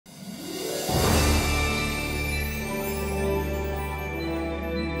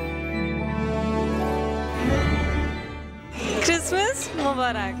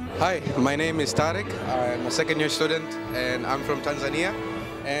Mubarak. Hi, my name is Tariq. I'm a second year student and I'm from Tanzania.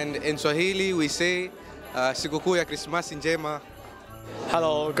 And in Swahili we say Sikukuu ya Krismasi njema.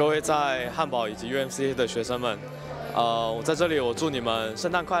 Hello， 各位在汉堡以及 UMCH 的学生们，我在这里，我祝你们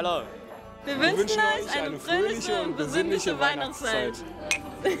圣诞快乐。Wir wünschen euch eine fröhliche und besinnliche Weihnachtszeit.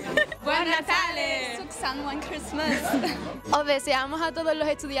 Buon Natale! Success One Christmas! Os deseamos a todos los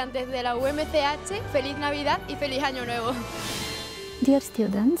estudiantes de la UMFST feliz Navidad y feliz Año Nuevo. Dear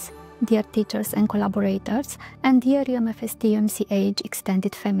students, dear teachers and collaborators, and dear UMFST-UMCH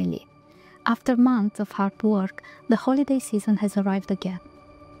extended family. After months of hard work, the holiday season has arrived again.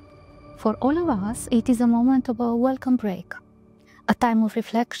 For all of us, it is a moment of a welcome break, a time of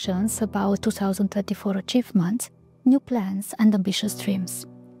reflections about 2024 achievements, new plans and ambitious dreams.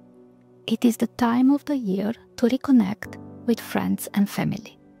 It is the time of the year to reconnect with friends and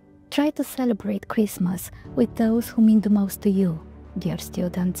family. Try to celebrate Christmas with those who mean the most to you, dear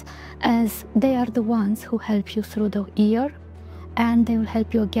students, as they are the ones who help you through the year and they will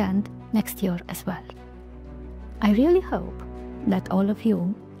help you again next year as well. I really hope that all of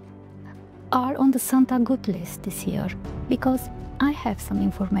you are on the Santa Good list this year, because I have some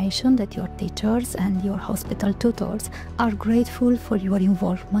information that your teachers and your hospital tutors are grateful for your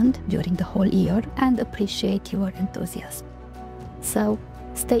involvement during the whole year and appreciate your enthusiasm. So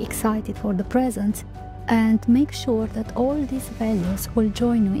stay excited for the present and make sure that all these values will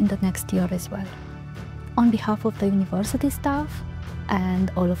join you in the next year as well. On behalf of the university staff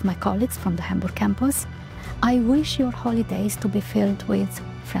and all of my colleagues from the Hamburg campus, I wish your holidays to be filled with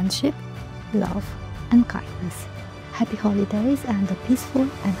friendship, love and kindness. Happy holidays and a peaceful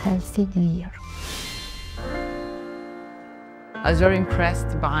and healthy new year. I was very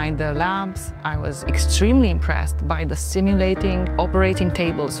impressed by the labs. I was extremely impressed by the simulating operating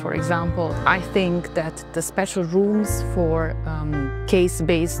tables, for example. I think that the special rooms for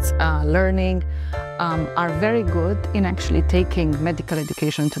case-based learning are very good in actually taking medical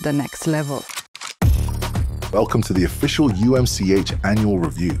education to the next level. Welcome to the official UMCH annual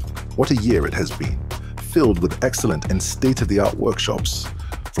review. What a year it has been, filled with excellent and state-of-the-art workshops.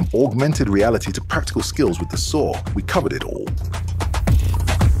 From augmented reality to practical skills with the saw, we covered it all.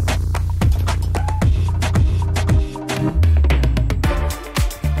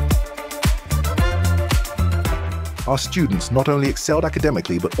 Our students not only excelled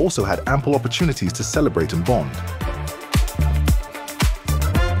academically, but also had ample opportunities to celebrate and bond.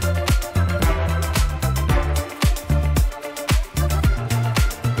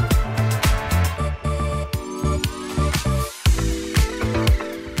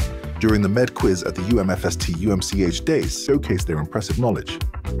 During the Med quiz at the UMFST-UMCH days showcased their impressive knowledge.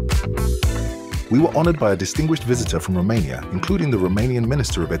 We were honored by a distinguished visitor from Romania, including the Romanian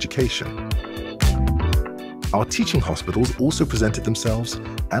Minister of Education. Our teaching hospitals also presented themselves,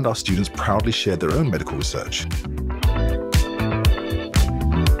 and our students proudly shared their own medical research.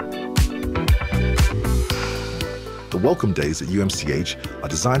 The welcome days at UMCH are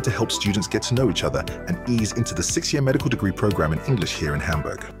designed to help students get to know each other and ease into the 6-year medical degree program in English here in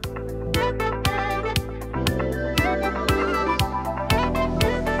Hamburg.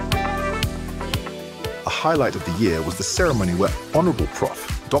 A highlight of the year was the ceremony where Honorable Prof.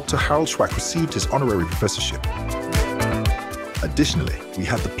 Dr. Harald Schwacke received his honorary professorship. Additionally, we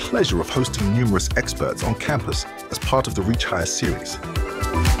had the pleasure of hosting numerous experts on campus as part of the ReachHigher series.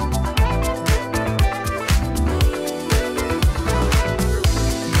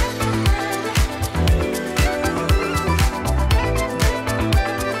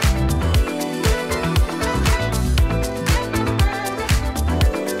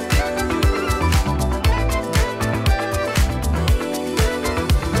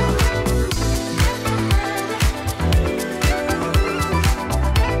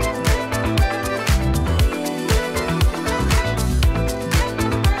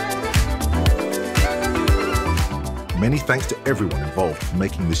 Many thanks to everyone involved for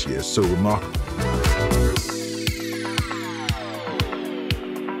making this year so remarkable.